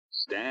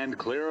Stand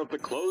clear of the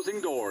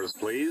closing doors,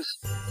 please.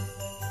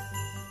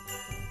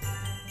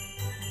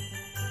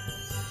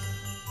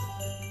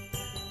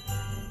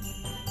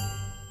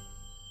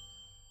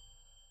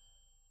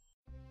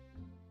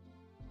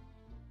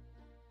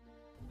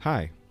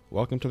 Hi,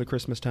 welcome to the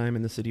Christmas Time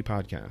in the City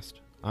podcast.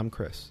 I'm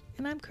Chris.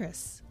 And I'm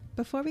Chris.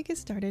 Before we get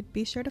started,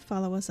 be sure to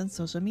follow us on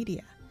social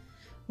media.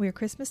 We are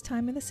Christmas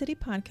Time in the City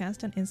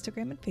podcast on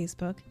Instagram and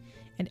Facebook,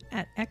 and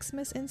at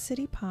Xmas in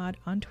City Pod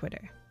on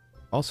Twitter.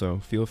 Also,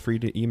 feel free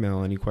to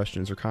email any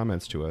questions or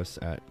comments to us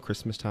at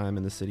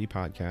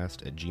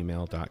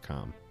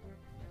christmastimeinthecitypodcast@gmail.com.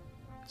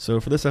 So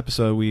for this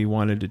episode, we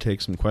wanted to take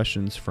some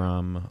questions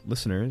from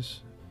listeners.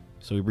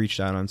 So we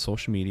reached out on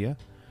social media,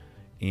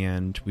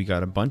 and we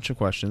got a bunch of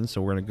questions. So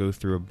we're going to go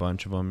through a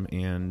bunch of them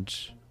and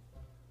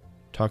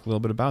talk a little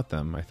bit about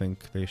them. I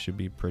think they should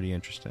be pretty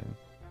interesting.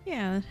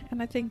 Yeah,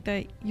 and I think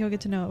that you'll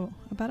get to know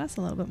about us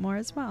a little bit more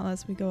as well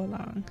as we go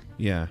along.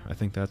 Yeah, I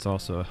think that's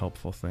also a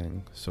helpful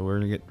thing. So we're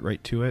going to get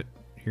right to it.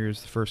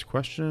 Here's the first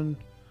question.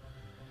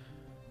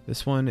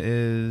 This one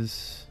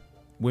is,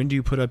 when do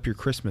you put up your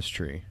Christmas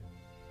tree?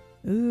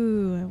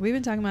 Ooh, we've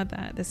been talking about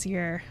that this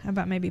year,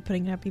 about maybe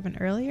putting it up even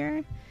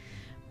earlier.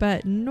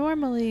 But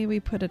normally we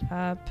put it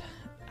up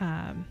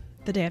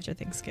the day after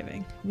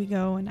Thanksgiving. We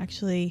go and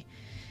actually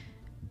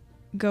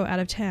go out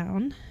of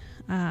town.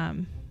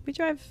 We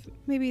drive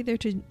maybe either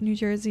to New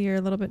Jersey or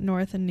a little bit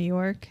north in New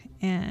York,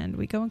 and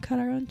we go and cut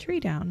our own tree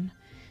down.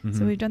 Mm-hmm.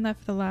 So we've done that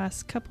for the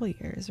last couple of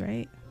years,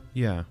 right?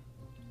 Yeah.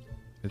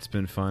 It's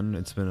been fun.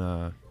 It's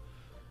been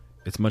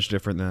it's much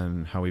different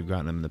than how we've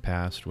gotten them in the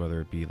past,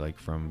 whether it be like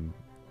from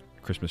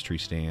Christmas tree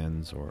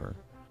stands or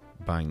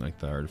buying like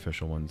the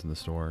artificial ones in the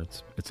store.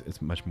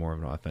 It's much more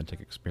of an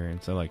authentic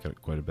experience. I like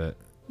it quite a bit.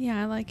 Yeah,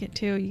 I like it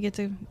too. You get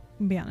to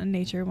be on a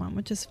nature one,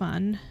 which is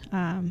fun.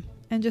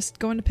 And just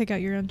going to pick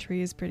out your own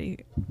tree is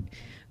pretty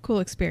cool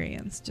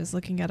experience. Just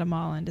looking at them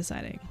all and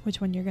deciding which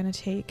one you're going to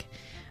take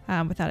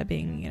without it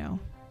being,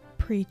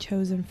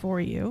 pre-chosen for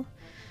you.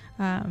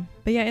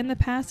 But yeah, in the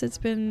past, it's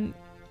been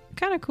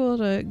kind of cool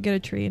to get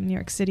a tree in New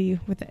York City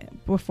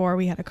before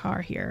we had a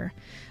car here.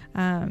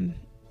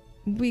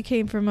 We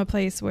came from a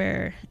place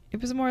where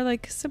it was more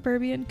like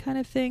suburban kind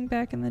of thing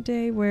back in the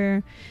day,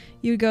 where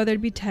you'd go,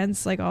 there'd be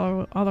tents like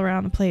all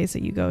around the place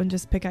that you go and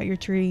just pick out your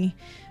tree.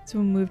 So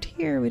when we moved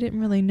here, we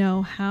didn't really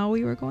know how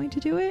we were going to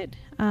do it.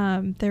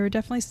 There were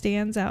definitely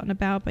stands out and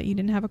about, but you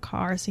didn't have a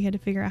car, so you had to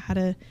figure out how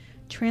to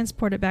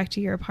transport it back to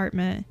your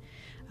apartment.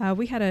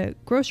 We had a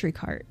grocery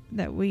cart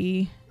that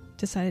we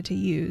decided to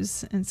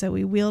use, and so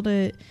we wheeled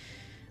it.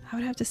 I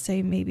would have to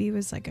say maybe it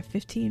was like a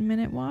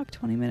 15-minute walk,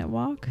 20-minute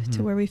walk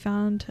to where we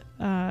found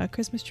a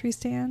Christmas tree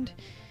stand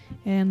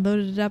and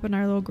loaded it up in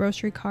our little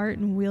grocery cart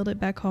and wheeled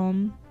it back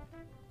home.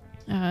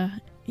 Yeah,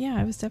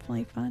 it was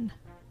definitely fun.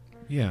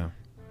 Yeah.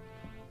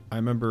 I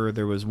remember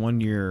there was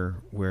one year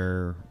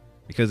where,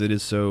 because it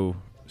is so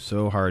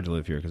hard to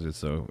live here because it's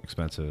so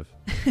expensive,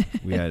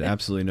 we had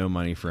absolutely no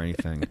money for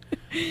anything.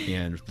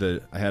 And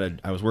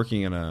I was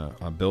working in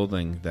a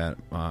building that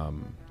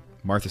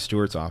Martha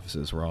Stewart's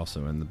offices were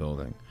also in the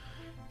building,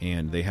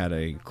 and they had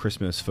a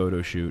Christmas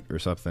photo shoot or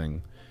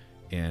something,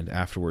 and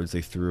afterwards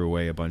they threw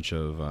away a bunch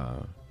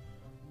of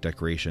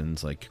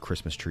decorations like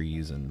Christmas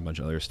trees and a bunch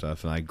of other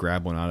stuff, and I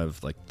grabbed one out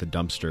of like the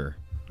dumpster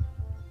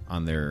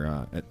on their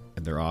at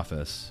their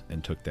office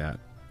and took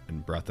that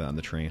and brought that on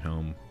the train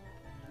home.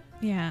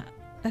 Yeah,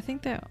 I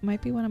think that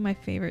might be one of my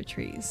favorite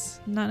trees.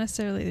 Not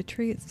necessarily the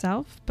tree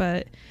itself,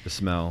 but the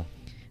smell.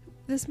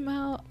 The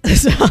smell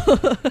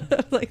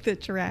like the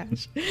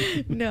trash.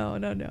 No.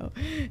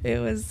 It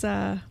was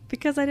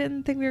because I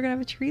didn't think we were going to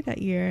have a tree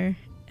that year.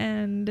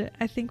 And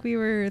I think we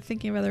were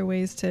thinking of other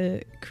ways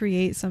to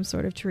create some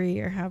sort of tree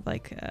or have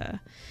like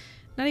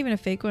not even a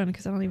fake one,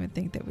 because I don't even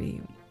think that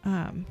we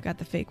got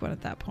the fake one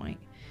at that point.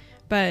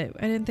 But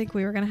I didn't think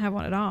we were going to have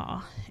one at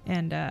all.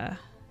 And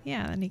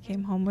then he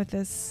came home with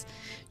this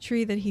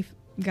tree that he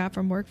got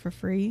from work for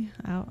free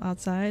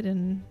outside,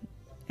 and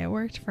it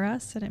worked for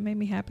us, and it made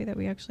me happy that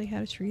we actually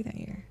had a tree that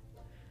year.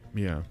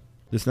 Yeah.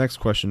 This next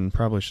question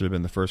probably should have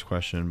been the first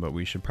question, but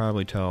we should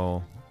probably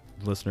tell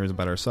listeners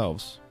about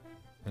ourselves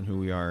and who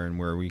we are and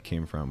where we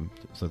came from,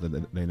 so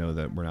that they know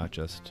that we're not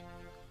just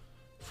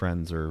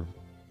friends or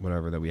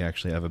whatever, that we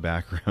actually have a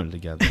background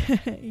together.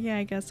 Yeah,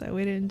 I guess so.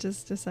 We didn't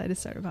just decide to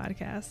start a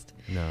podcast.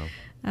 No.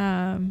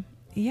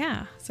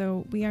 Yeah,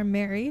 so we are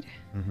married.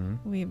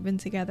 Mm-hmm. We've been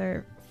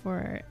together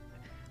for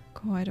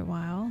quite a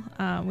while.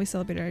 We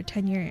celebrated our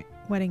 10-year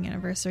wedding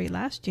anniversary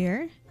last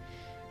year,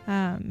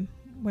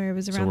 where it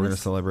was around. So we're going to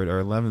celebrate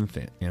our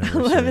 11th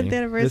anniversary. 11th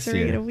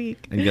anniversary in a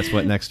week. And guess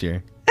what? Next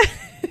year,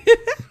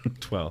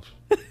 12.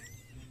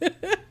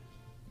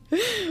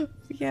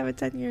 Yeah, but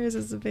 10 years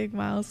is a big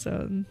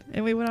milestone,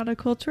 and we went on a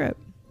cool trip.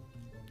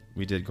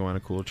 We did go on a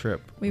cool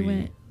trip. We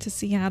went to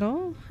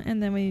Seattle,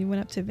 and then we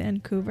went up to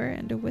Vancouver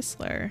and to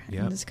Whistler,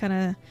 and just kind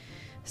of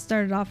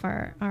started off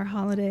our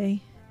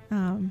holiday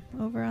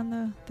over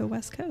on the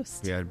West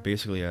Coast. We had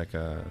basically like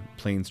a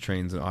planes,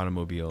 trains, and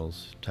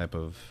automobiles type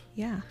of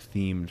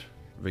themed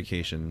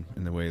vacation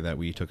in the way that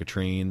we took a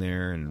train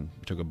there and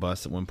took a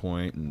bus at one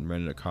point and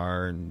rented a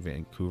car in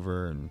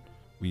Vancouver, and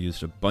we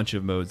used a bunch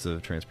of modes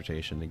of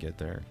transportation to get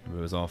there. It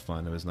was all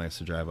fun. It was nice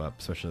to drive up,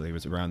 especially it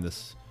was around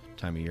this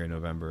time of year,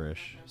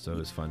 November-ish. So it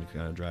was fun to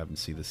kind of drive and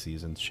see the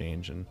seasons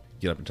change and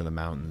get up into the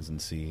mountains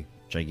and see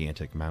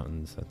gigantic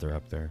mountains that they're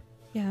up there.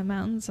 Yeah, the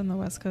mountains on the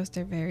West Coast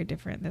are very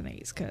different than the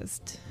East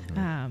Coast.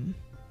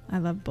 I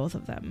love both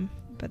of them,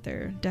 but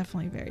they're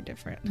definitely very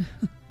different.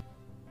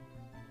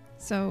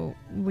 So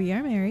we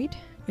are married.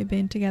 We've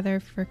been together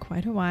for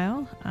quite a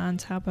while on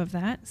top of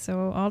that.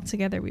 So all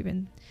together we've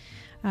been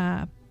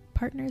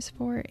partners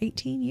for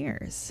 18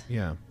 years.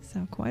 Yeah.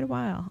 So quite a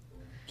while.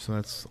 So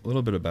that's a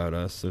little bit about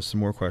us. There's some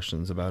more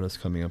questions about us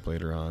coming up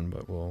later on,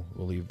 but we'll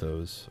leave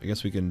those. I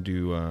guess we can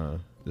do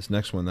this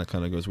next one that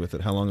kind of goes with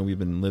it. How long have we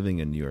been living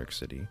in New York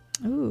City?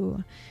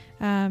 Ooh.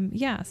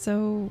 Yeah,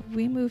 so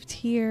we moved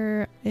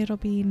here. It'll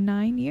be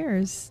 9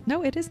 years.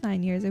 No, it is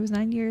 9 years. It was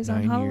 9 years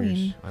on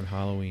Halloween. On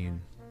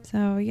Halloween.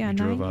 So yeah, we 9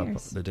 drove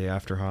years. up the day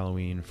after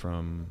Halloween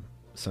from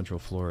Central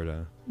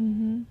Florida.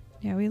 Mm-hmm.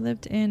 Yeah, we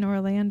lived in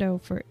Orlando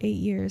for 8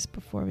 years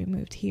before we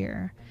moved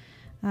here.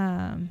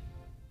 And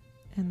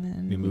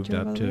then we moved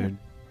up to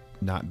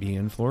not be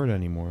in Florida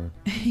anymore.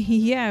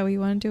 Yeah, we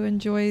wanted to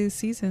enjoy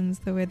seasons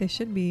the way they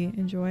should be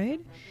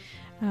enjoyed.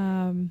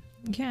 Yeah,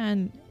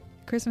 and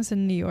Christmas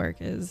in New York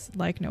is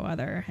like no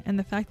other. And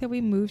the fact that we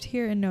moved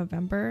here in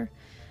November,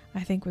 I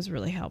think was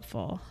really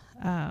helpful.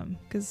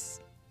 Because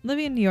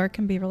living in New York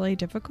can be really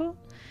difficult.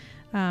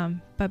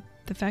 But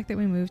the fact that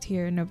we moved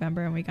here in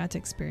November and we got to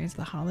experience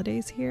the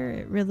holidays here,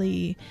 it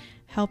really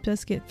helped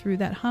us get through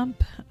that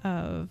hump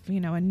of,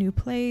 a new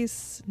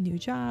place, new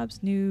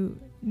jobs, new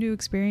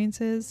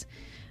experiences.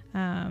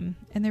 And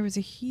there was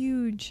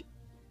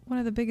one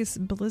of the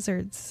biggest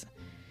blizzards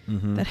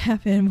that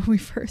happened when we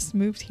first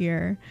moved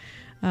here.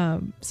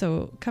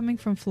 So coming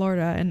from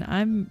Florida, and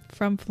I'm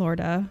from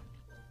Florida,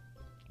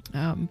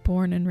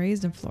 born and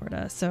raised in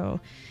Florida. So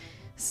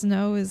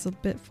snow is a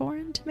bit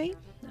foreign to me.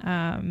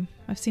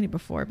 I've seen it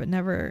before, but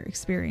never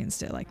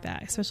experienced it like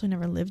that, especially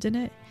never lived in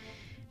it.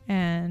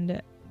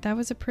 And that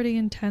was a pretty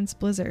intense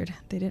blizzard.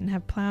 They didn't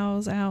have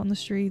plows out in the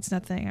streets,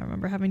 nothing. I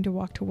remember having to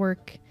walk to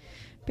work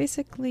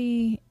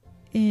basically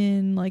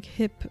in like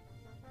hip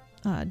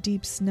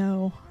deep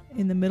snow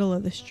in the middle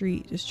of the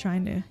street, just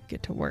trying to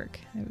get to work.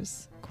 It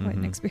was quite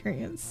an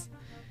experience.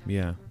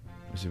 Yeah.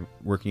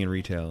 Working in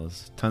retail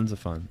is tons of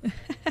fun.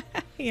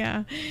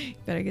 Yeah, you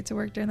better get to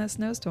work during that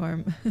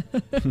snowstorm.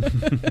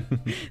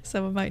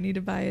 Someone might need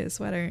to buy a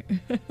sweater.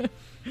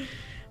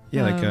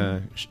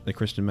 Yeah, like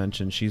Kristen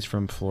mentioned, she's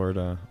from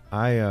Florida.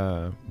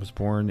 I was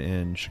born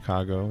in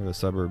Chicago, the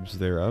suburbs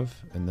thereof,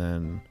 and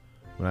then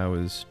when I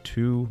was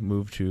 2,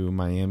 moved to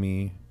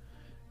Miami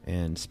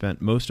and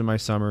spent most of my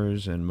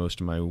summers and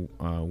most of my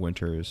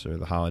winters, or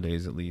the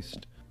holidays at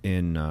least,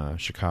 in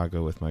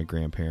Chicago with my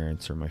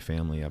grandparents or my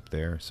family up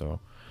there. So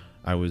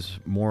I was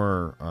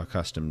more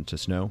accustomed to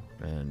snow,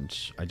 and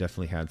I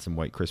definitely had some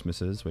white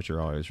Christmases, which are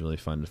always really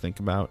fun to think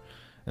about.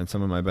 And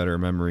some of my better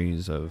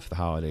memories of the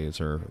holidays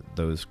are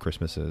those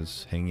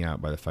Christmases, hanging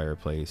out by the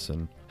fireplace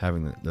and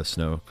having the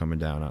snow coming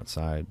down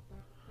outside.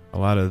 A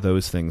lot of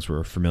those things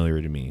were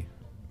familiar to me,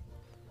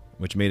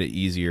 which made it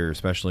easier,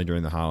 especially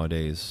during the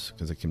holidays,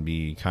 because it can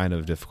be kind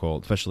of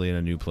difficult, especially in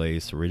a new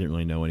place where we didn't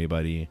really know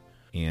anybody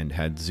and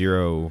had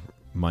zero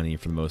money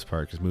for the most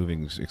part, because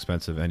moving is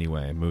expensive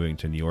anyway. Moving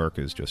to New York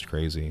is just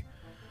crazy.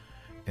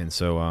 And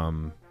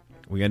so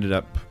we ended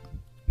up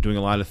doing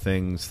a lot of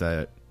things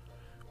that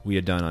we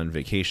had done on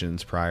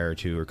vacations prior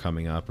to or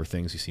coming up, or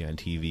things you see on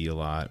TV a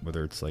lot,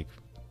 whether it's like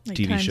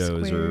TV Times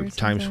shows Square or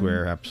Times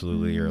Square,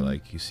 absolutely, or Mm-hmm.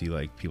 like you see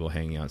like people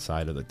hanging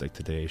outside of the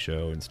Today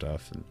Show and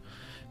stuff, and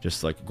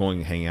just like going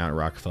and hanging out at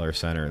Rockefeller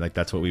Center. Like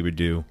that's what we would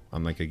do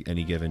on like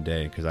any given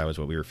day, because that was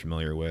what we were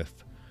familiar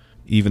with.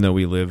 Even though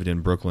we lived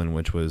in Brooklyn,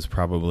 which was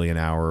probably an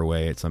hour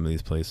away at some of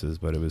these places,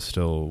 but it was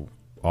still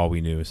all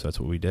we knew, so that's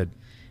what we did.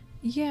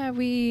 Yeah,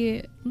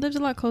 we lived a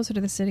lot closer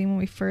to the city when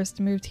we first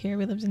moved here.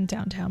 We lived in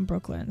downtown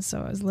Brooklyn,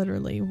 so it was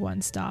literally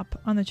one stop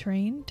on the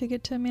train to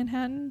get to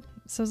Manhattan.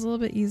 So it was a little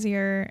bit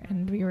easier,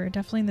 and we were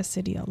definitely in the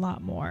city a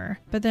lot more.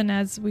 But then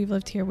as we've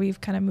lived here,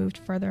 we've kind of moved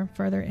further and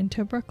further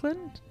into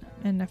Brooklyn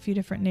in a few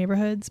different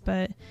neighborhoods.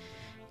 But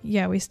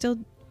yeah, we still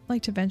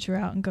like to venture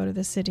out and go to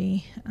the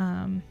city,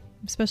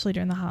 especially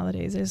during the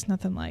holidays. There's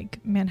nothing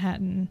like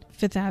Manhattan,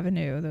 Fifth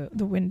Avenue,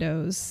 the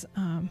windows,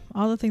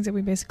 all the things that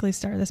we basically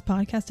started this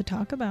podcast to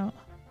talk about.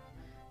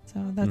 So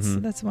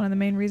that's one of the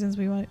main reasons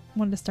we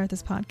wanted to start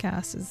this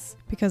podcast, is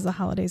because the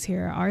holidays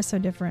here are so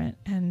different,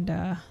 and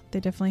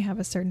they definitely have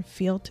a certain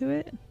feel to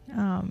it.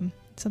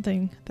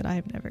 Something that I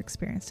have never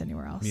experienced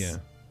anywhere else. Yeah.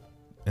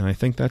 And I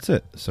think that's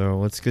it. So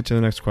let's get to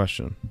the next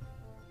question.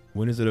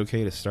 When is it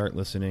okay to start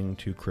listening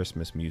to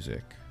Christmas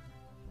music?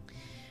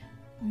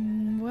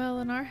 Well,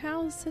 in our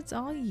house, it's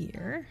all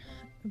year,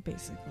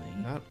 basically.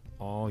 Not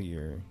all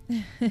year.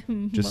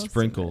 Most Just of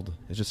sprinkled. it.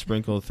 It's just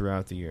sprinkled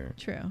throughout the year.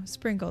 True,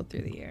 sprinkled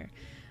through the year.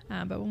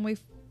 But when we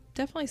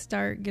definitely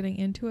start getting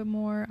into it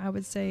more, I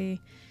would say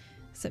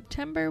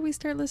September we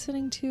start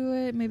listening to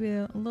it, maybe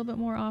a little bit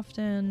more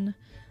often.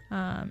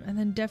 And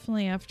then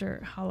definitely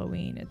after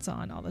Halloween, it's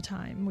on all the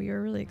time. We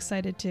were really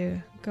excited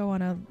to go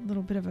on a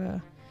little bit of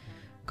a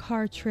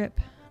car trip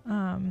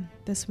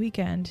this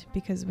weekend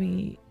because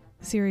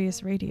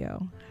Sirius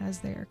Radio has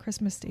their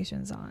Christmas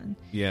stations on.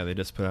 Yeah, they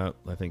just put out,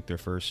 I think, their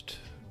first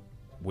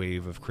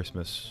wave of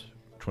Christmas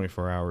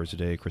 24 hours a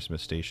day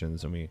Christmas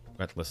stations, and we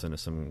got to listen to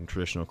some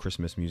traditional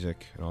Christmas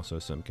music and also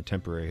some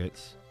contemporary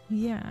hits.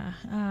 Yeah,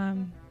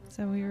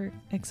 so we were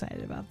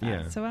excited about that.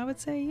 Yeah. So I would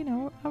say,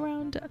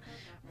 around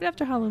right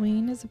after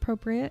Halloween is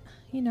appropriate.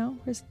 We're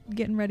just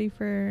getting ready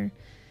for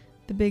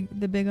the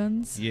big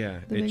ones. Yeah,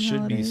 the it big should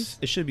holidays.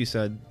 be. It should be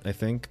said, I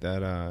think,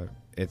 that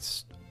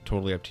it's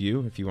totally up to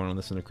you if you want to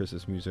listen to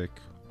Christmas music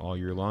all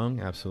year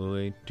long.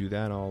 Absolutely, do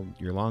that all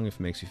year long if it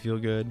makes you feel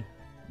good.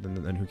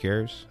 Then who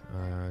cares?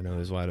 I know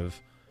there's a lot of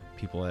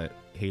people that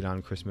hate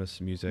on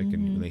Christmas music,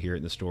 and when they hear it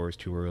in the stores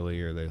too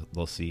early, or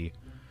they'll see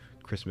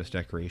Christmas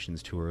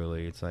decorations too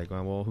early. It's like,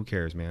 well, who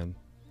cares, man?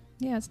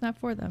 Yeah, it's not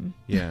for them.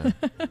 Yeah.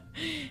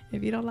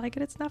 If you don't like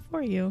it, it's not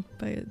for you.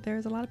 But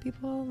there's a lot of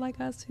people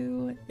like us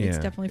who it's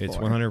definitely for. It's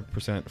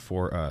 100%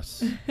 for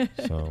us.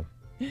 So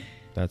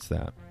that's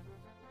that.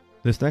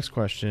 This next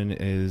question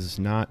is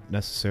not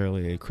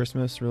necessarily a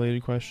Christmas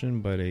related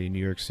question, but a New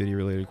York City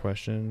related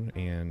question,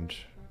 and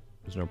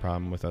there's no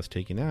problem with us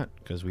taking that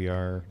because we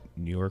are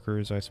New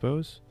Yorkers, I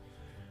suppose.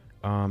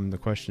 The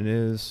question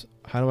is,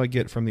 how do I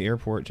get from the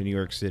airport to New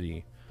York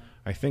City?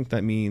 I think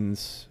that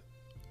means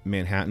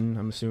Manhattan,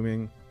 I'm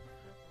assuming.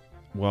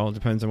 Well, it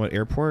depends on what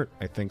airport.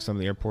 I think some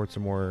of the airports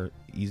are more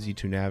easy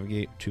to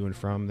navigate to and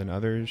from than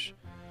others.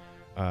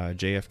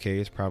 JFK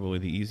is probably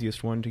the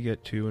easiest one to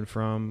get to and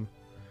from.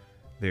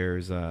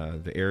 There's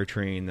the air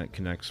train that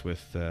connects with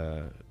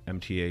the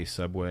MTA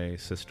subway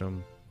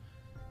system.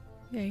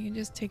 Yeah, you can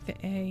just take the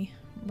A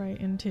right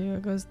into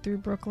it, goes through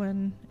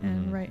Brooklyn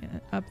and right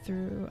up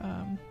through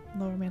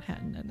Lower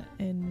Manhattan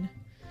and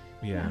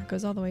it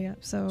goes all the way up.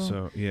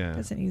 So yeah,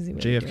 that's an easy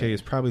way. JFK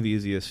is probably the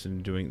easiest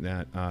in doing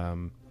that.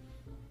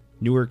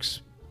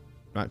 Newark's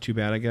not too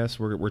bad, I guess.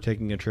 We're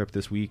taking a trip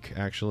this week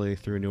actually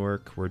through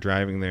Newark. We're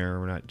driving there.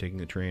 We're not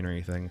taking a train or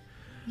anything.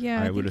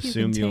 Yeah, I would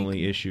assume the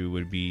only issue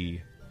would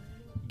be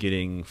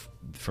getting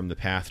from the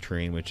PATH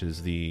train, which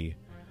is the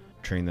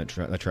train that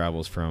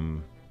travels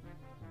from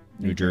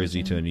New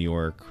Jersey to New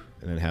York,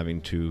 and then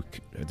having to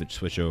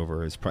switch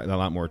over is probably a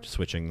lot more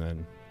switching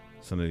than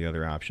some of the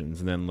other options.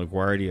 And then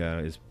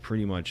LaGuardia is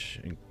pretty much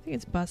I think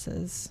it's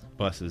buses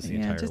the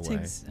entire it just way.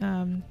 takes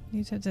you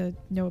just have to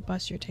know what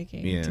bus you're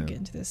taking to get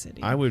into the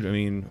city. I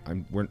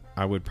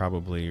would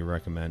probably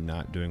recommend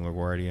not doing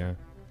LaGuardia.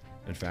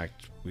 In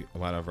fact, a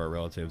lot of our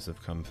relatives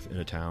have come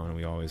into town, and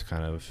we always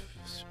kind of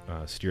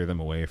steer them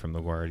away from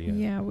LaGuardia.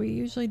 Yeah, we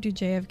usually do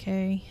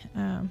JFK.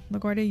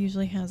 LaGuardia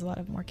usually has a lot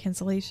of more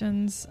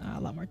cancellations, a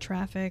lot more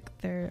traffic.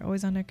 They're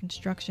always under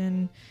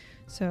construction.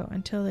 So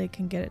until they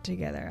can get it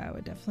together, I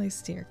would definitely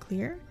steer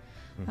clear.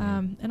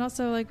 And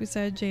also, like we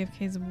said,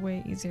 JFK is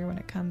way easier when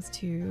it comes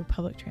to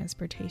public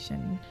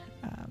transportation.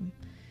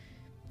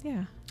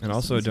 And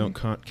also don't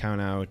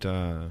count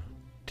out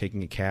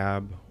taking a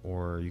cab,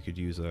 or you could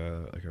use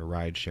a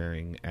ride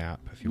sharing app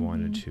if you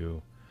wanted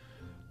to.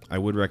 I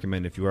would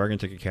recommend, if you are going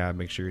to take a cab,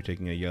 make sure you're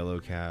taking a yellow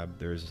cab.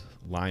 There's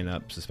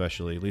lineups,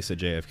 especially at least at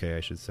JFK, I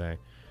should say.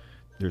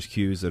 There's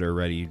queues that are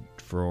ready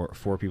for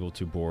people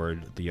to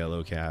board the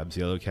yellow cabs.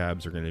 Yellow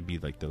cabs are going to be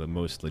like the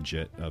most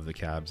legit of the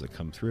cabs that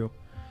come through.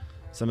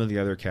 Some of the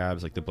other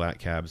cabs, like the black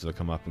cabs, they'll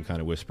come up and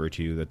kind of whisper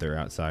to you that they're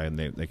outside and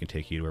they can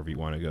take you to wherever you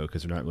want to go,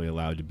 because they're not really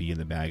allowed to be in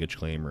the baggage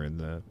claim or in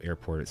the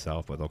airport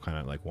itself, but they'll kind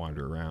of like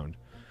wander around.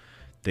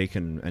 They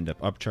can end up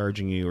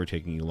upcharging you or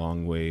taking you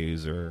long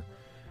ways or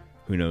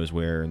who knows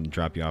where and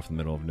drop you off in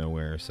the middle of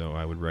nowhere. So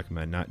I would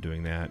recommend not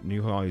doing that. And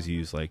you always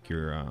use like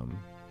your,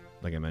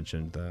 like I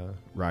mentioned, the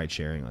ride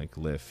sharing like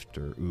Lyft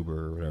or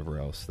Uber or whatever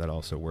else. That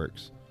also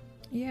works.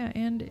 Yeah,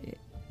 and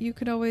you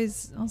could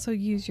always also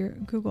use your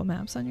Google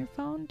Maps on your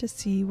phone to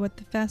see what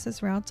the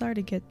fastest routes are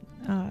to get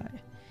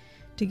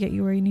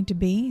you where you need to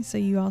be. So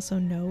you also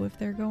know if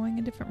they're going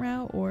a different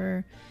route,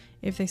 or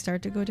if they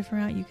start to go a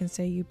different route, you can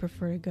say you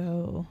prefer to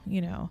go,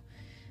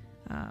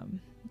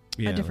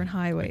 a different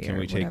highway. Can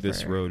we take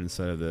this road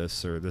instead of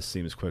this, or this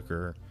seems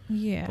quicker?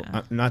 Yeah.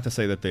 But, not to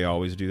say that they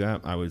always do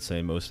that. I would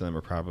say most of them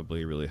are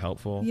probably really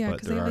helpful. Yeah,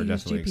 but there are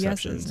definitely GPSs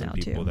exceptions and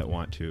people too. that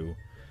want to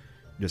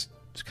just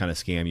kind of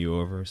scam you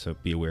over. So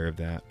be aware of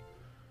that.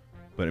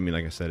 But I mean,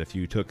 like I said, if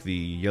you took the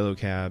yellow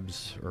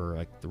cabs or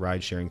like the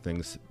ride sharing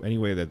things, any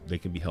way that they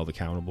can be held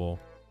accountable,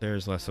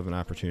 there's less of an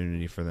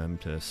opportunity for them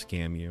to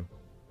scam you.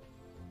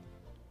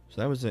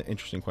 So that was an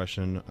interesting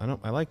question.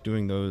 I like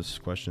doing those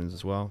questions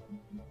as well.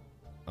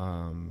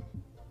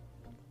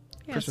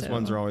 Christmas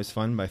ones are always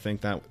fun, but I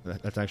think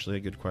that's actually a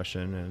good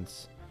question, and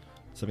it's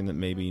something that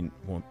maybe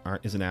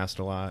isn't asked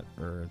a lot,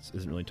 or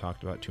isn't really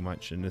talked about too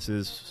much. And this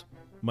is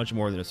much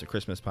more than just a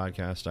Christmas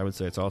podcast. I would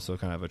say it's also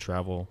kind of a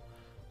travel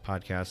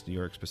podcast, New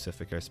York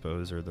specific, I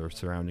suppose, or the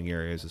surrounding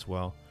areas as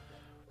well.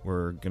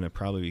 We're going to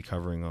probably be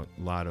covering a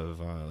lot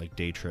of like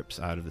day trips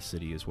out of the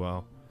city as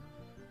well.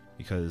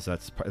 because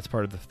that's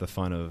part of the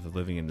fun of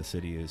living in the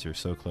city is you're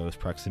so close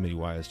proximity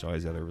wise to all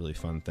these other really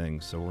fun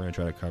things. So we're going to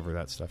try to cover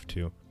that stuff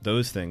too.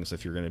 Those things,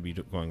 if you're going to be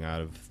going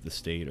out of the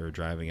state or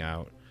driving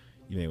out,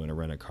 you may want to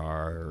rent a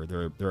car, or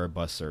there are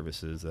bus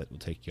services that will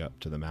take you up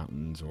to the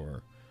mountains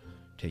or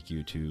take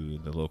you to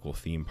the local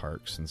theme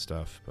parks and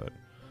stuff, but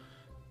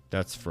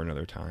that's for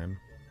another time.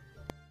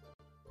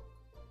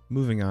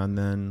 Moving on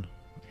then,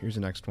 here's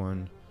the next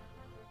one.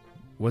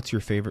 What's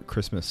your favorite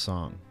Christmas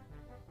song?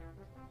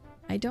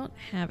 I don't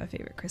have a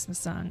favorite Christmas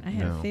song. I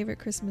have favorite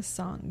Christmas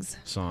songs.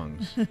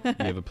 Songs. You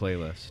have a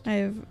playlist. I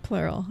have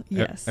plural,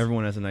 yes.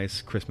 Everyone has a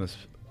nice Christmas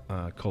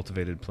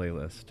cultivated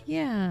playlist.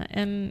 Yeah,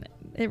 and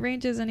it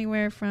ranges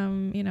anywhere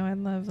from, I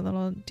love a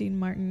little Dean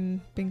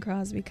Martin, Bing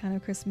Crosby kind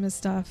of Christmas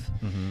stuff.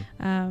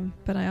 Mm-hmm.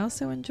 But I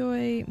also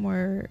enjoy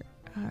more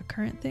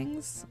current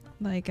things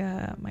like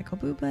Michael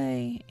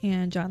Bublé,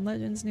 and John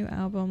Legend's new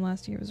album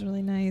last year was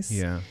really nice.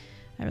 Yeah.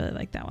 I really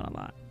like that one a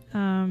lot.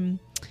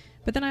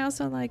 But then I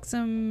also like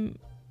some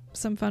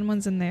fun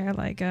ones in there,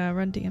 like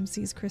Run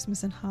DMC's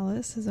Christmas in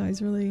Hollis is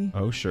always really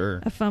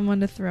a fun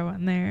one to throw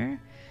on there.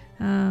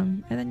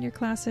 And then your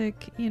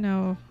classic,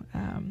 the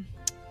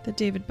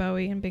David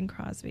Bowie and Bing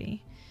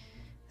Crosby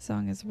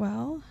song as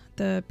well.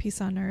 The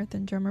Peace on Earth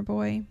and Drummer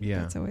Boy.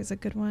 Yeah. That's always a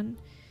good one.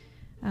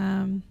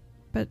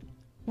 But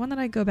one that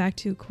I go back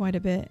to quite a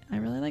bit, I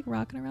really like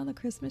Rockin' Around the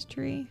Christmas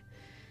Tree.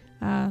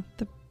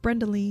 The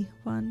Brenda Lee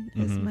one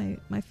is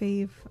my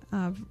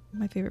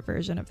favorite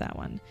version of that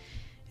one.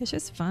 It's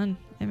just fun.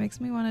 It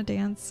makes me want to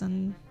dance,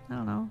 and I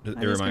don't know. It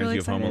reminds you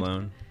of Home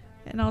Alone.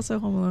 And also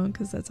Home Alone,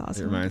 because that's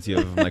awesome. It reminds you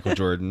of Michael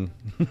Jordan,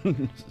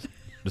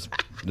 just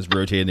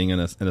rotating in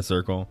a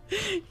circle,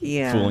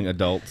 fooling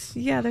adults.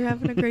 Yeah, they're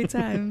having a great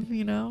time.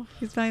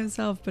 He's by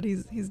himself, but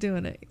he's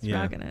doing it. He's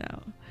rocking it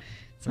out.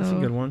 So, that's a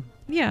good one.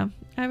 Yeah,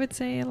 I would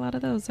say a lot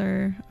of those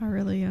are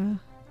really on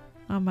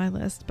my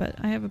list. But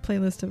I have a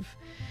playlist of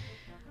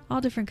all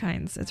different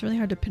kinds. It's really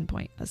hard to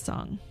pinpoint a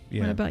song.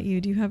 Yeah. What about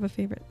you? Do you have a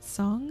favorite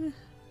song?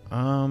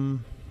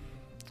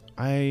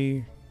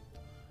 I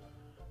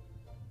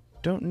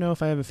don't know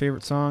if I have a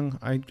favorite song.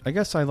 I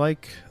guess I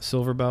like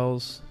Silver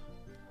Bells.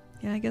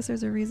 Yeah, I guess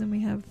there's a reason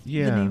we have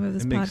the name of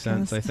this podcast. It makes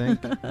sense, I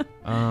think.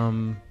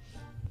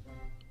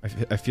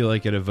 I feel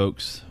like it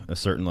evokes a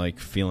certain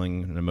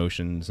feeling and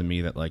emotions in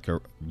me that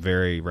are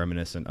very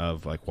reminiscent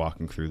of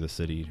walking through the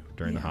city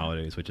during the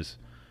holidays, which is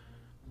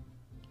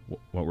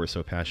what we're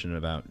so passionate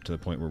about, to the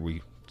point where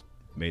we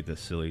made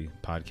this silly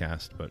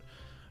podcast. But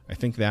I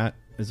think that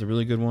is a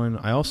really good one.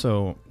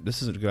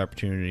 This is a good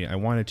opportunity. I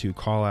wanted to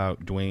call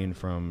out Dwayne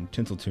from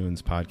Tinsel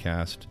Tunes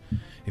podcast.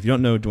 If you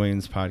don't know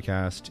Dwayne's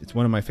podcast, it's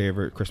one of my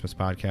favorite Christmas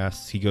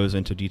podcasts. He goes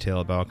into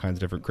detail about all kinds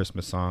of different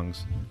Christmas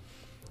songs.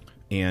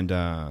 And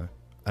I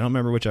don't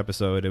remember which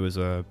episode. It was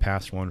a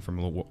past one from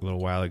a little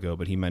while ago,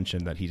 but he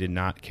mentioned that he did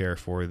not care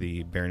for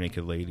the Bare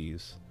Naked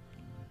Ladies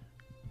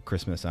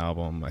Christmas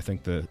album. I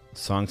think the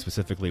song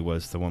specifically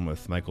was the one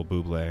with Michael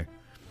Bublé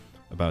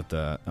about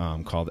the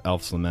called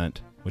Elf's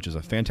Lament, which is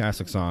a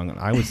fantastic song. And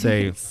I would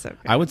say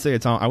I would say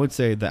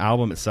the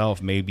album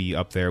itself may be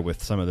up there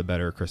with some of the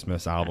better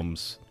Christmas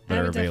albums that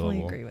are available. I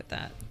definitely agree with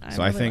that.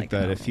 I think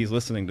that if he's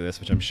listening to this,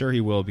 which I'm sure he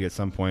will be at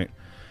some point,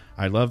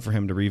 I'd love for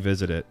him to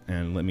revisit it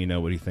and let me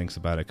know what he thinks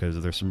about it, because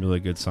there's some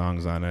really good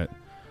songs on it.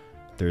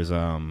 There's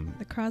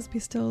the Crosby,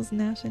 Stills,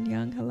 Nash and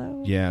Young.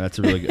 Hello. Yeah, that's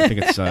a really good. I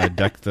think it's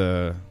Deck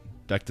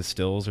the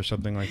Stills or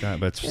something like that.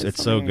 But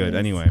it's so good.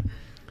 Anyway,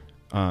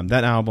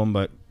 that album.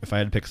 But if I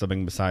had to pick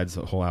something besides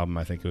the whole album,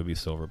 I think it would be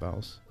Silver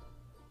Bells.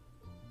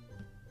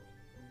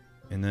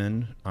 And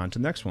then on to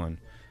the next one.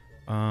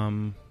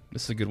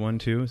 This is a good one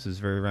too. This is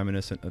very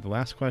reminiscent of the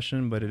last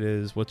question, but it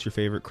is, what's your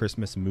favorite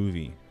Christmas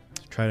movie?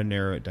 So try to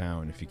narrow it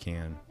down if you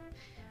can.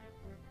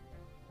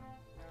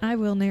 I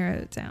will narrow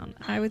it down.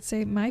 I would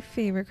say my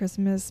favorite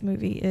Christmas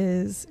movie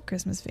is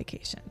Christmas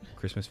Vacation.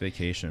 Christmas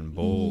Vacation,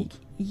 bold.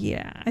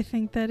 Yeah, I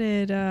think that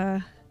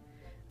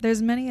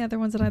there's many other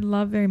ones that I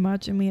love very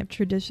much, and we have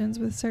traditions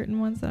with certain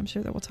ones that I'm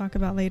sure that we'll talk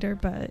about later,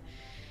 but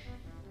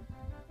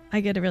I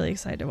get really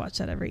excited to watch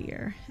that every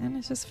year. And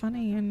it's just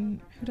funny,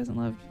 and who doesn't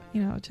love,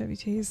 Chevy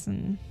Chase,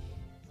 and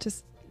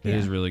just... It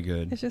is really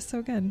good. It's just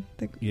so good.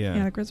 The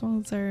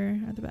Griswolds are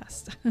the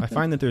best. I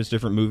find that there's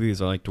different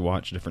movies I like to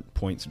watch at different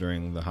points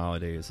during the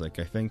holidays. I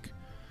think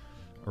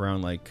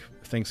around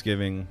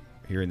Thanksgiving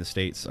here in the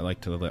States, I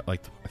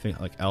think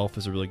Elf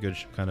is a really good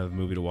kind of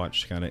movie to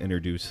watch to kind of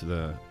introduce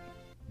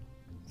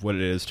what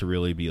it is to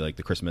really be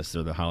the Christmas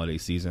or the holiday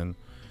season.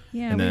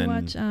 Yeah, we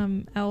watch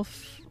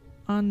Elf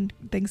on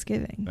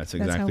Thanksgiving. That's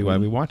exactly why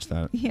we watch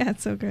that. Yeah,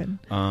 it's so good.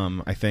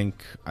 I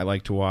think I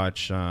like to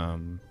watch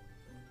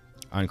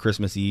on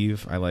Christmas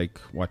Eve. I like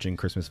watching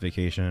Christmas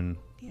Vacation.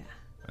 Yeah,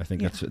 I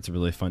think it's a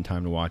really fun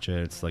time to watch it.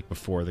 It's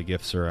before the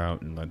gifts are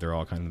out and they're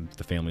all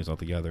the family's all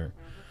together.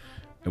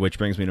 Which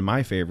brings me to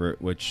my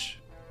favorite, which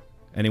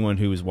anyone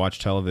who's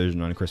watched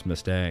television on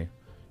Christmas Day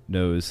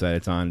knows that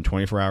it's on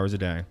 24 hours a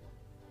day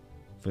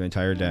for the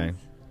entire day.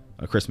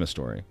 A Christmas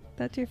Story.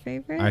 That's your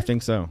favorite? I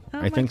think so.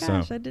 Oh my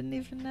gosh, I didn't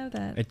even know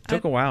that. It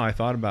took a while. I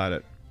thought about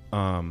it.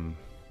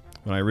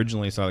 when I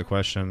originally saw the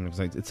question, it was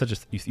like, it's such a,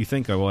 you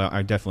think, oh, well,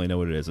 I definitely know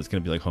what it is. It's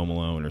going to be like Home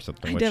Alone or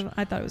something.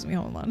 I thought it was me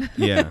Home Alone.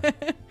 Yeah.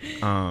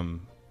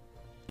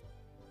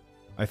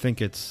 I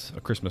think it's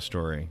A Christmas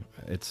Story.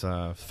 It's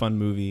a fun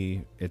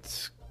movie.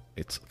 It's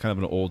kind of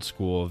an old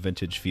school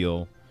vintage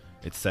feel.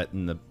 It's set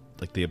in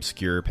the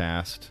obscure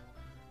past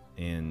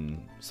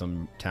in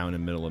some town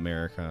in middle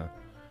America.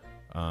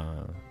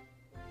 I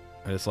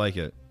just like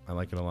it. I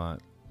like it a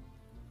lot.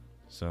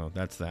 So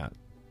that's that.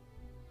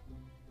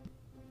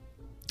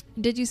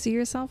 Did you see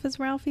yourself as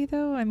Ralphie,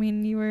 though? I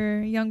mean, you were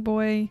a young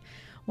boy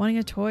wanting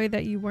a toy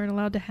that you weren't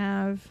allowed to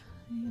have,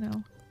 you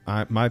know.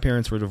 My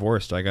parents were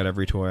divorced. I got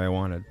every toy I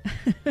wanted.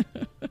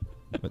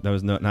 But that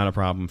was not a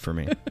problem for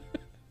me.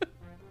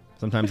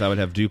 Sometimes I would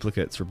have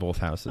duplicates for both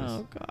houses.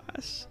 Oh,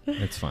 gosh.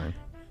 It's fine.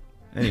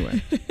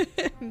 Anyway.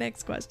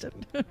 Next question.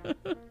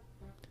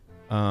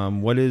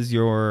 What is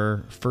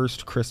your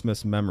first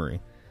Christmas memory?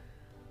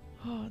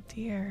 Oh,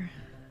 dear.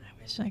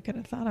 I wish I could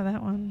have thought of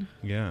that one.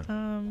 Yeah.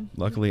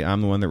 Luckily,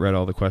 I'm the one that read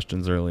all the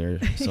questions earlier,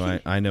 so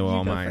I know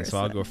all mine. First, so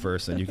I'll then. go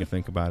first, and you can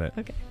think about it.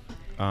 Okay.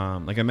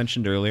 Like I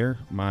mentioned earlier,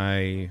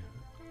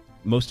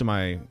 most of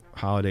my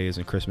holidays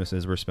and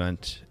Christmases were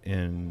spent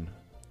in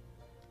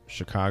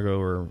Chicago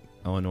or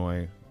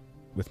Illinois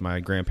with my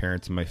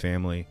grandparents and my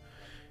family,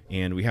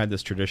 and we had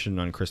this tradition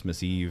on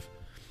Christmas Eve.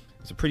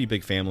 It's a pretty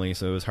big family,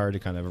 so it was hard to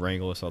kind of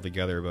wrangle us all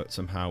together, but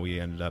somehow we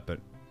ended up at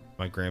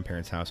my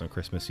grandparents' house on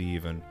Christmas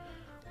Eve, and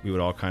we would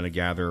all kind of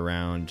gather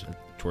around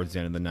towards the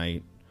end of the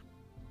night,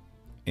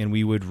 and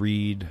we would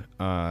read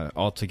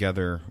all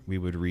together. We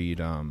would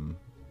read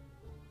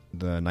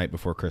The Night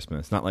Before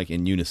Christmas, not like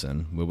in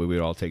unison. We would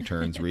all take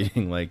turns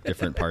reading like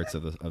different parts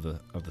of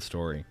the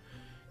story,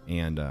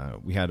 and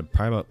we had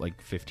probably about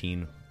like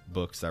 15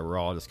 books that were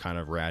all just kind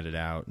of ratted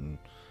out, and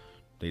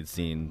they'd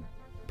seen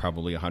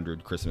probably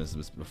 100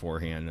 Christmases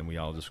beforehand, and we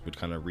all just would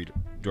kind of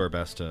do our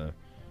best to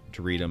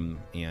read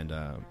them. And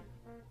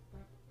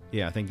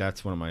yeah, I think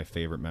that's one of my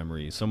favorite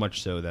memories. So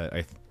much so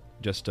that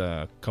just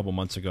a couple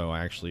months ago,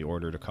 I actually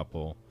ordered a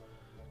couple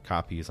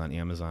copies on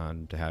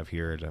Amazon to have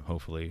here to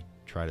hopefully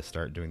try to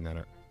start doing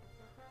that.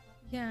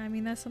 Yeah, I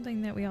mean, that's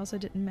something that we also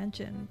didn't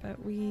mention,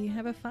 but we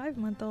have a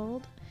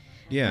 5-month-old.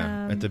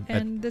 Yeah,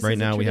 right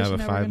now we have a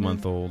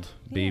 5-month-old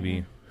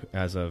baby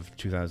as of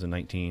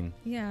 2019.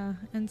 Yeah,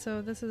 and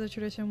so this is a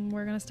tradition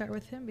we're going to start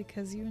with him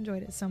because you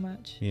enjoyed it so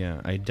much.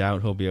 Yeah, I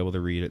doubt he'll be able to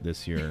read it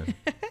this year.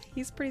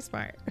 He's pretty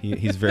smart.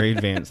 He's very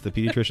advanced. The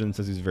pediatrician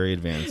says he's very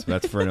advanced.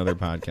 But that's for another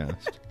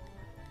podcast.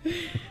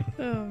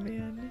 Oh,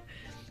 man.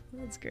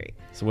 That's great.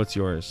 So what's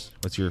yours?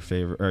 What's your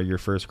favorite or your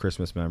first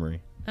Christmas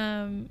memory?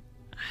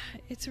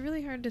 It's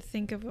really hard to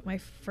think of what my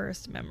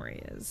first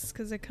memory is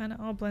because it kind of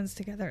all blends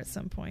together at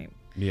some point.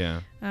 Yeah.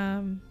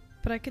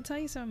 But I could tell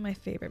you some of my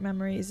favorite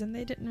memories, and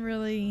they didn't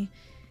really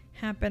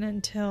happen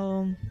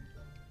until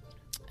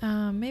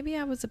maybe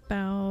I was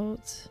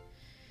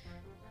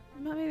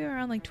maybe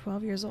around like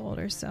 12 years old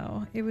or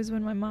so. It was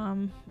when my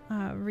mom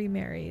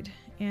remarried,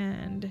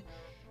 and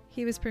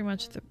he was pretty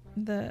much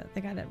the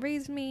guy that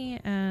raised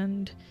me,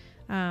 and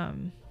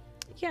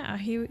yeah,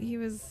 he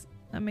was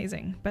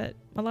amazing. But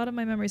a lot of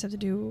my memories have to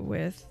do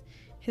with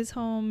his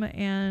home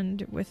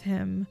and with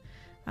him.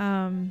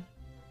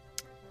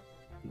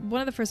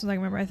 One of the first ones I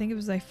remember, I think it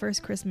was my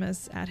first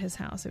Christmas at his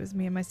house. It was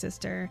me and my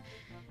sister,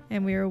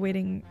 and we were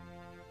waiting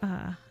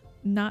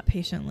not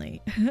patiently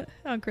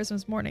on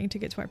Christmas morning to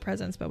get to our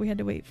presents, but we had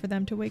to wait for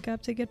them to wake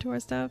up to get to our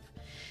stuff.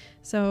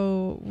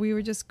 So we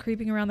were just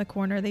creeping around the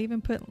corner. They even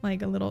put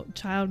like a little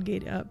child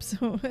gate up,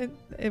 so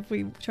if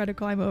we tried to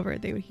climb over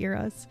it, they would hear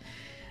us.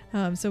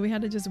 So we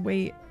had to just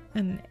wait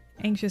and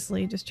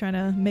anxiously just trying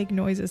to make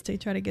noises to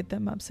try to get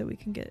them up so we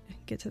can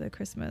get to the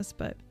Christmas.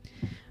 But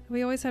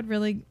we always had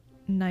really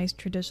nice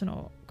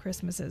traditional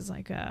Christmases,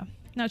 like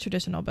not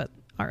traditional, but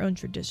our own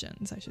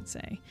traditions, I should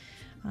say.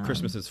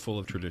 Christmas is full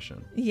of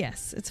tradition.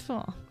 Yes, it's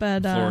full.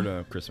 But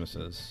Florida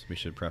Christmases, we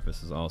should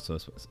preface, is also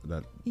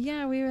that.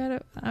 Yeah,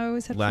 I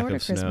always had lack Florida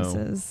of snow,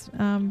 Christmases.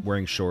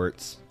 wearing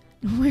shorts.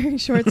 Wearing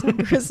shorts on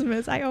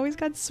Christmas. I always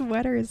got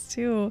sweaters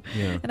too,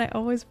 yeah. And I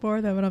always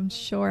wore them, and I'm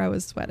sure I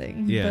was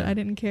sweating. Yeah, but I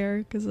didn't care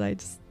because I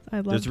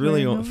loved. There's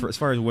really them. As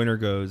far as winter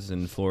goes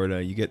in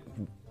Florida, you get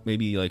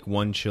maybe like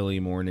one chilly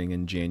morning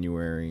in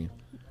January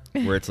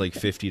where it's like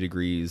 50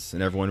 degrees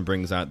and everyone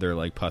brings out their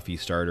like puffy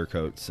starter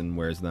coats and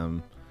wears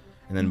them.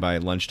 And then by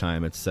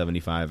lunchtime, it's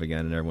 75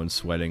 again, and everyone's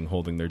sweating,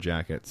 holding their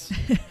jackets.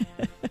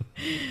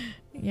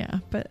 Yeah,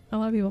 but a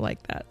lot of people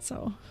like that,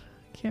 so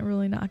can't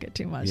really knock it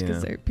too much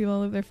because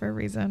people live there for a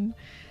reason.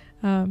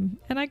 And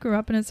I grew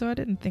up in it, so I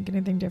didn't think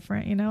anything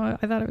different. You know,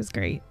 I thought it was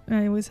great.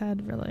 I always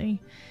had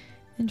really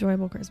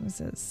enjoyable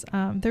Christmases.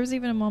 There was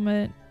even a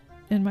moment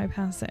in my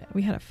past that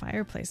we had a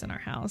fireplace in our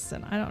house,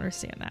 and I don't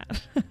understand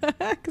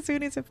that because who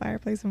needs a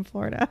fireplace in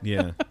Florida?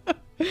 Yeah.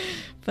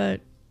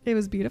 But it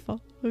was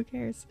beautiful. Who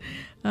cares?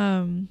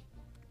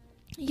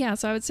 Yeah,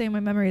 so I would say my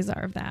memories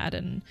are of that.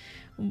 And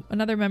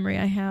another memory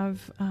I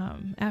have,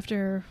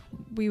 after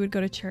we would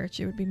go to church,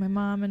 it would be my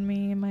mom and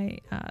me and my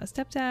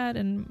stepdad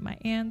and my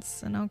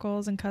aunts and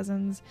uncles and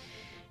cousins.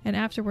 And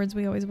afterwards,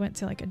 we always went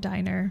to like a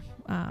diner,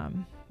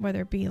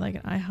 whether it be like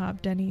an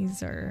IHOP,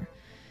 Denny's, or,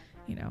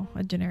 you know,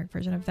 a generic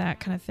version of that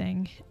kind of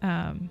thing.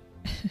 And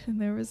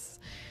there was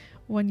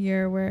one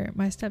year where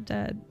my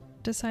stepdad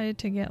decided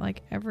to get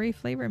like every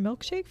flavor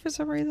milkshake for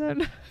some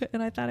reason.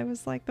 And I thought it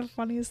was like the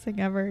funniest thing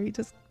ever. He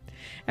just,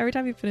 every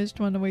time he finished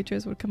one, the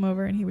waitress would come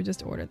over and he would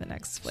just order the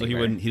next flavor.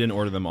 So he didn't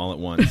order them all at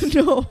once.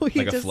 No, like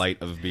a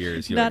flight of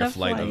beers. You like a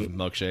flight of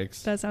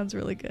milkshakes. That sounds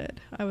really good.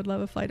 I would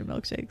love a flight of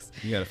milkshakes.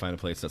 You got to find a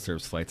place that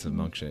serves flights of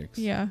milkshakes.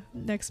 Yeah,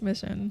 next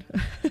mission,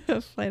 a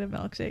flight of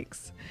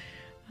milkshakes.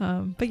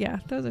 But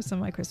yeah, those are some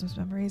of my Christmas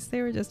memories.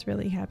 They were just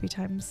really happy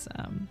times,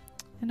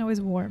 and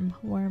always warm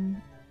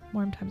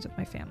times with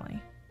my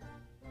family.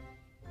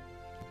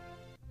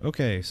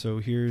 Okay, so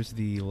here's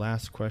the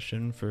last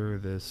question for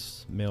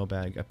this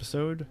mailbag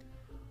episode.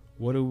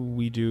 What do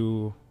we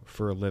do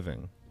for a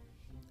living?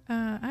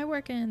 I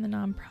work in the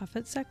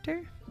nonprofit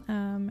sector,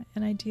 and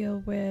I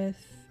deal with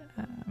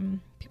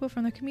people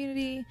from the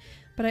community,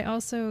 but I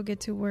also get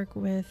to work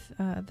with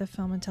the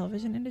film and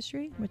television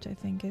industry, which I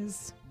think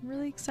is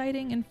really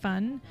exciting and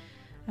fun.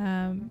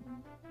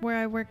 Where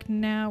I work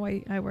now,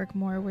 I work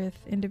more with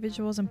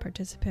individuals and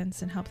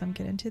participants and help them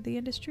get into the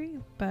industry.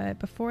 But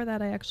before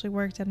that, I actually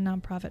worked at a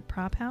nonprofit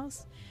prop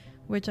house,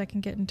 which I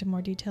can get into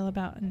more detail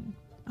about in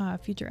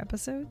future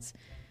episodes.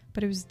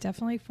 But it was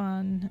definitely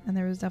fun, and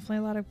there was definitely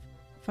a lot of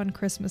fun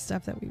Christmas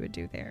stuff that we would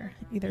do there.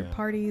 Either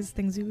parties,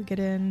 things you would get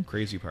in.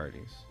 Crazy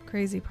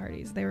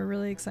parties. They were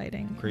really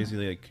exciting. Crazy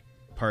like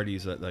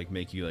parties that like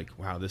make you like,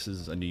 wow, this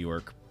is a New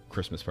York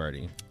Christmas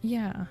party.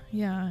 Yeah,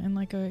 and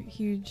like a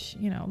huge,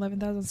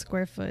 11,000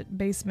 square foot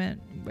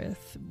basement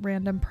with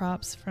random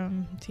props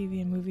from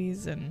TV and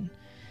movies, and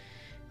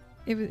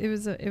it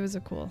was a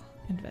cool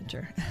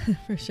adventure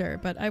for sure.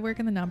 But I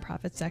work in the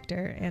nonprofit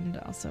sector and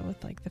also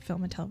with like the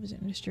film and television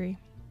industry.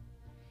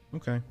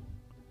 Okay.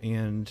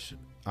 And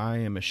I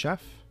am a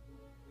chef.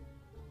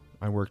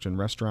 I worked in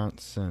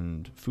restaurants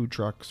and food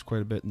trucks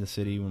quite a bit in the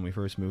city when we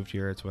first moved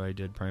here. It's what I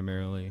did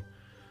primarily.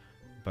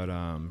 But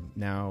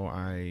now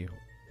I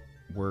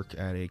work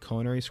at a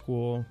culinary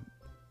school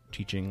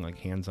teaching like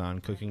hands-on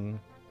cooking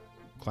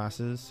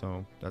classes,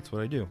 so that's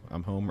what I do.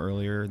 I'm home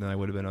earlier than I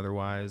would have been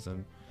otherwise,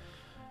 and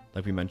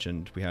like we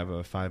mentioned, we have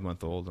a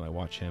 5-month-old and I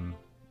watch him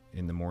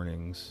in the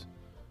mornings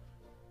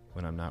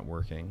when I'm not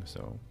working,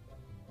 so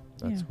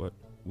that's what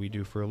we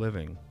do for a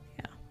living.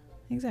 Yeah,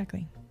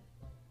 exactly.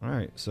 All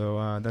right,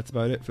 so that's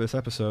about it for this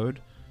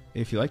episode.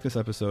 If you like this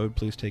episode,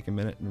 please take a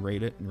minute and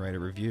rate it and write a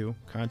review.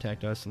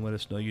 Contact us and let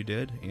us know you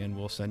did, and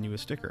we'll send you a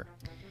sticker.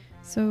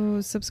 So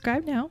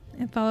subscribe now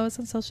and follow us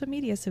on social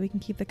media so we can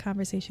keep the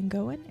conversation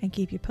going and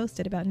keep you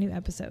posted about new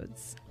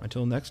episodes.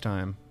 Until next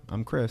time,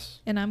 I'm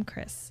Chris. And I'm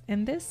Chris.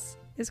 And this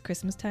is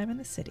Christmas Time in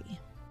the City.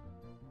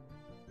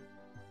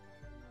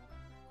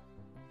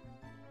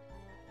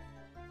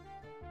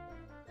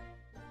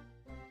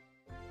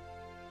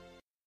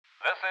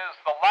 This is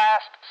the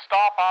last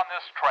stop on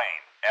this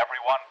train.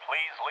 Everyone,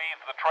 please leave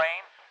the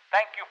train.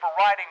 Thank you for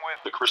riding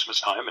with The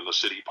Christmas Time in the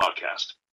City podcast.